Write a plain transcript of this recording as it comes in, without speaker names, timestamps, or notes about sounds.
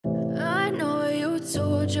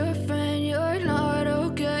told your friend you're not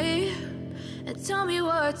okay, and tell me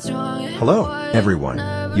what's wrong. Hello, everyone.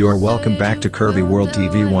 You are welcome back to Curvy World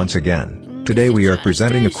TV once again. Today we are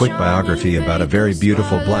presenting a quick biography about a very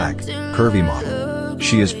beautiful black, curvy model.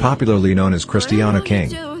 She is popularly known as Kristiana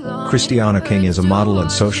Kingg. Kristiana Kingg is a model and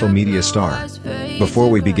social media star. Before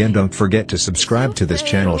we begin, don't forget to subscribe to this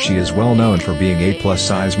channel. She is well known for being a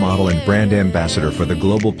plus-size model and brand ambassador for the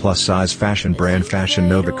global plus-size fashion brand Fashion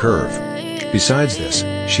Nova Curve. Besides this,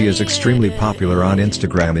 she is extremely popular on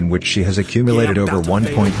Instagram, in which she has accumulated over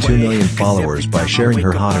 1.2 million followers by sharing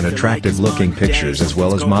her hot and attractive looking pictures as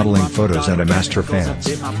well as modeling photos and amassed her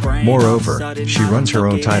fans. Moreover, she runs her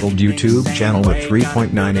own titled YouTube channel with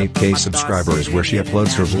 3.98k subscribers, where she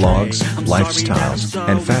uploads her vlogs, lifestyles,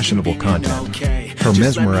 and fashionable content. Her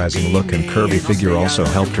mesmerizing look and curvy figure also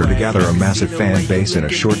helped her to gather a massive fan base in a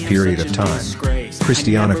short period of time.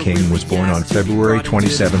 Kristiana Kingg was born on February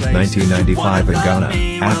 27, 1995 in Ghana,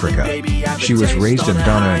 Africa. She was raised in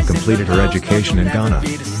Ghana and completed her education in Ghana.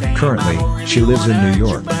 Currently, she lives in New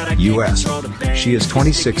York, US. She is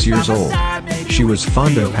 26 years old. She was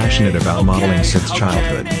fond and passionate about modeling since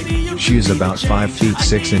childhood. She is about 5 feet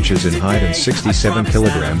 6 inches in height and 67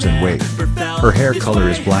 kilograms in weight. Her hair color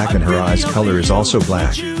is black and her eyes color is also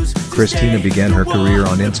black. Kristiana began her career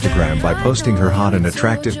on Instagram by posting her hot and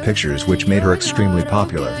attractive pictures, which made her extremely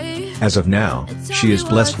popular. As of now, she is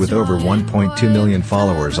blessed with over 1.2 million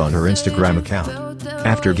followers on her Instagram account.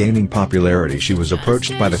 After gaining popularity, she was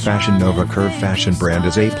approached by the Fashion Nova Curve fashion brand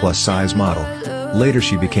as a plus-size model. Later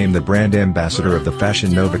she became the brand ambassador of the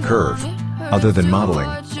Fashion Nova Curve. Other than modeling,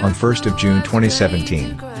 on 1st of June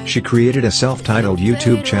 2017, she created a self-titled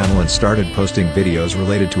YouTube channel and started posting videos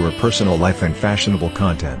related to her personal life and fashionable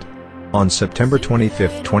content. On September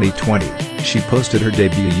 25, 2020, she posted her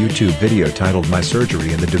debut YouTube video titled My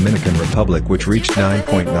Surgery in the Dominican Republic, which reached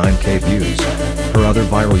 9.9k views. Her other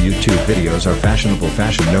viral YouTube videos are Fashionable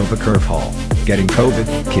Fashion Nova Curve Haul, Getting COVID,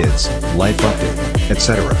 Kids, Life Update,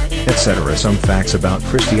 etc., etc. Some facts about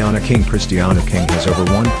Kristiana Kingg. Kristiana Kingg has over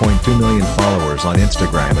 1.2 million followers on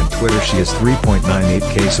Instagram and Twitter. She has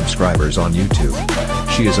 3.98k subscribers on YouTube.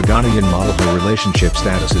 She is a Ghanaian model. Her relationship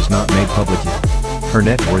status is not made public yet. Her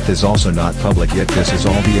net worth is also not public yet. This is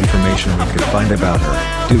all the information we could find about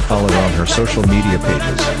her. Do follow her on her social media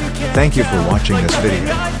pages. Thank you for watching this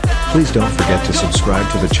video. Please don't forget to subscribe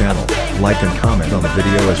to the channel, like and comment on the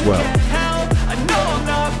video as well.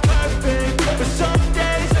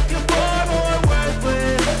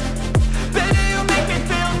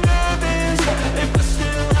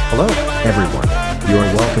 Hello, everyone. You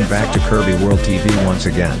are welcome back to Curvy World TV once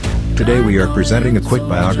again. Today we are presenting a quick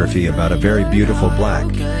biography about a very beautiful black,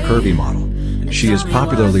 curvy model. She is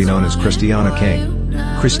popularly known as Kristiana Kingg.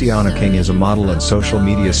 Kristiana Kingg is a model and social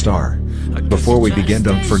media star. Before we begin,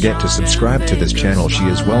 don't forget to subscribe to this channel. She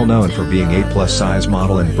is well known for being a plus-size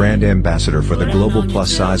model and brand ambassador for the global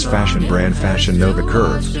plus-size fashion brand Fashion Nova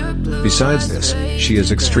Curve. Besides this, she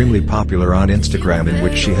is extremely popular on Instagram, in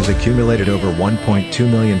which she has accumulated over 1.2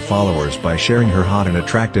 million followers by sharing her hot and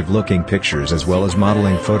attractive looking pictures as well as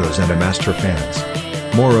modeling photos and amassed her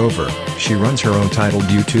fans. Moreover, she runs her own titled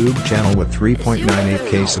YouTube channel with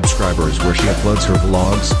 3.98k subscribers, where she uploads her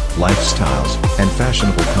vlogs, lifestyles, and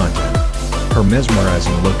fashionable content. Her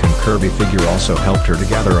mesmerizing look and curvy figure also helped her to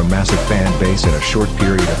gather a massive fan base in a short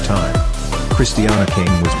period of time. Kristiana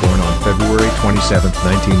Kingg was born on February 27,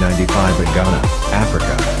 1995 in Ghana,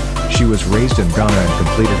 Africa. She was raised in Ghana and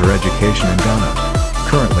completed her education in Ghana.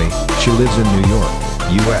 Currently, she lives in New York,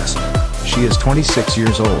 US. She is 26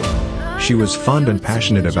 years old. She was fond and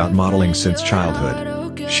passionate about modeling since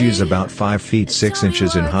childhood. She is about 5 feet 6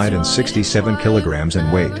 inches in height and 67 kilograms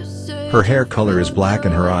in weight. Her hair color is black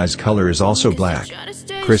and her eyes color is also black.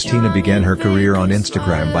 Kristiana began her career on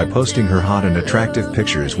Instagram by posting her hot and attractive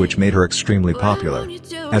pictures, which made her extremely popular.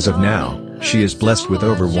 As of now, she is blessed with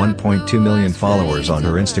over 1.2 million followers on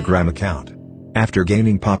her Instagram account. After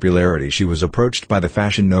gaining popularity, she was approached by the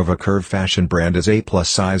Fashion Nova Curve fashion brand as a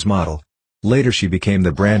plus-size model. Later she became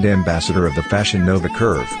the brand ambassador of the Fashion Nova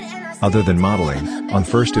Curve. Other than modeling, on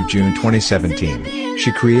 1st of June 2017,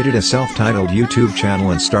 she created a self-titled YouTube channel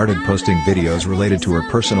and started posting videos related to her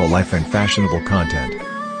personal life and fashionable content.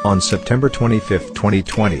 On September 25,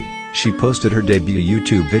 2020, she posted her debut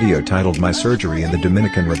YouTube video titled My Surgery in the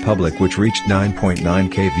Dominican Republic, which reached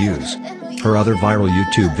 9.9k views. Her other viral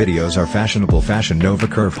YouTube videos are Fashionable Fashion Nova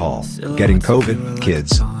Curve Haul, Getting COVID,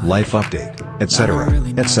 Kids, Life Update, etc.,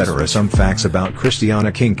 etc. Some facts about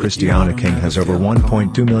Kristiana Kingg. Kristiana Kingg has over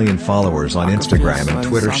 1.2 million followers on Instagram and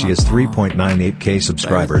Twitter. She has 3.98k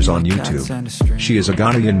subscribers on YouTube. She is a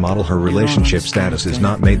Ghanaian model. Her relationship status is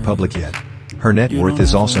not made public yet. Her net worth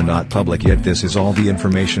is also not public yet. This is all the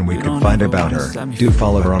information we could find about her. Do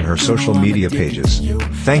follow her on her social media pages.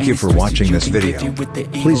 Thank you for watching this video.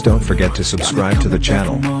 Please don't forget to subscribe to the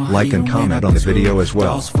channel, like and comment on the video as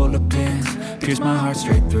well. Pierce my heart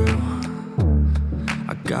straight through.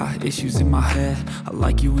 I got issues in my head. I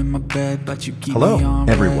like you in my bed, but you keep Hello, me on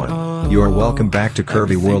everyone. You are welcome back to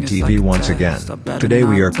Curvy World TV once again. Today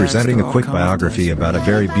we are presenting a quick biography about a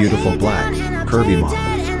very beautiful black, curvy model.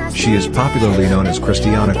 She is popularly known as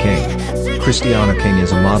Kristiana Kingg. Kristiana Kingg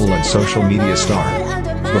is a model and social media star.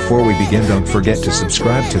 Before we begin, don't forget to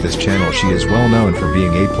subscribe to this channel. She is well known for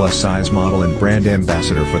being a plus-size model and brand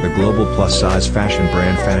ambassador for the global plus-size fashion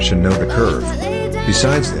brand Fashion Nova Curve.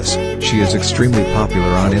 Besides this, she is extremely popular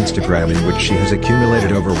on Instagram, in which she has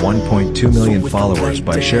accumulated over 1.2 million followers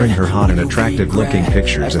by sharing her hot and attractive looking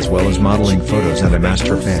pictures as well as modeling photos and amassed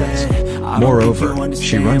her fans. Moreover,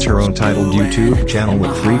 she runs her own titled YouTube channel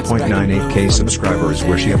with 3.98k subscribers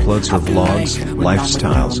where she uploads her vlogs,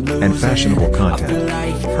 lifestyles, and fashionable content.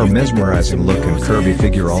 Her mesmerizing look and curvy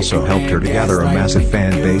figure also helped her to gather a massive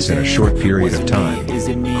fan base in a short period of time.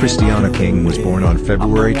 Kristiana Kingg was born on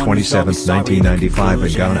February 27, 1995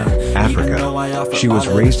 in Ghana, Africa. She was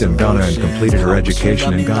raised in Ghana and completed her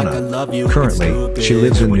education in Ghana. Currently, she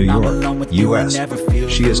lives in New York, US.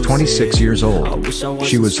 She is 26 years old.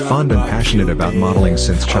 She was fond and passionate about modeling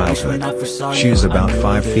since childhood. She is about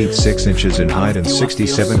 5 feet 6 inches in height and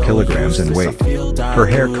 67 kilograms in weight. Her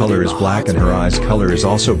hair color is black and her eyes color is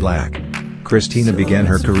also black. Kristiana began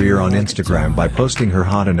her career on Instagram by posting her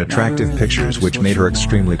hot and attractive pictures, which made her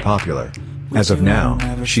extremely popular. As of now,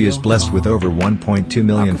 she is blessed with over 1.2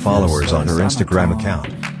 million followers on her Instagram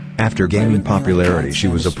account. After gaining popularity, she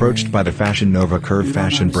was approached by the Fashion Nova Curve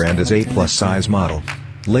fashion brand as a plus-size model.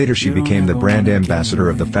 Later she became the brand ambassador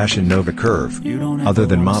of the Fashion Nova Curve. Other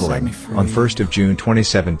than modeling, on 1st of June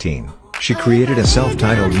 2017, she created a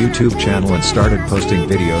self-titled YouTube channel and started posting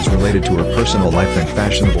videos related to her personal life and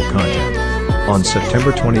fashionable content. On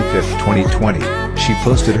September 25, 2020, she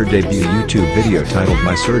posted her debut YouTube video titled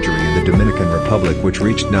My Surgery in the Dominican Republic, which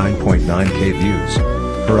reached 9.9k views.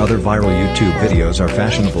 Her other viral YouTube videos are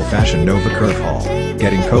Fashionable Fashion Nova Curve Haul,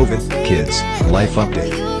 Getting COVID, Kids, Life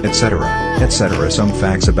Update, etc., etc. Some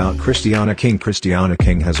facts about Kristiana Kingg. Kristiana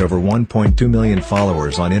Kingg has over 1.2 million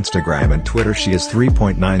followers on Instagram and Twitter. She has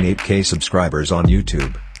 3.98k subscribers on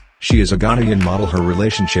YouTube. She is a Ghanaian model. Her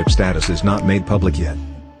relationship status is not made public yet.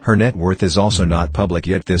 Her net worth is also not public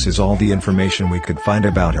yet. This is all the information we could find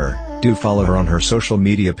about her. Do follow her on her social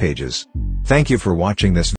media pages. Thank you for watching this video.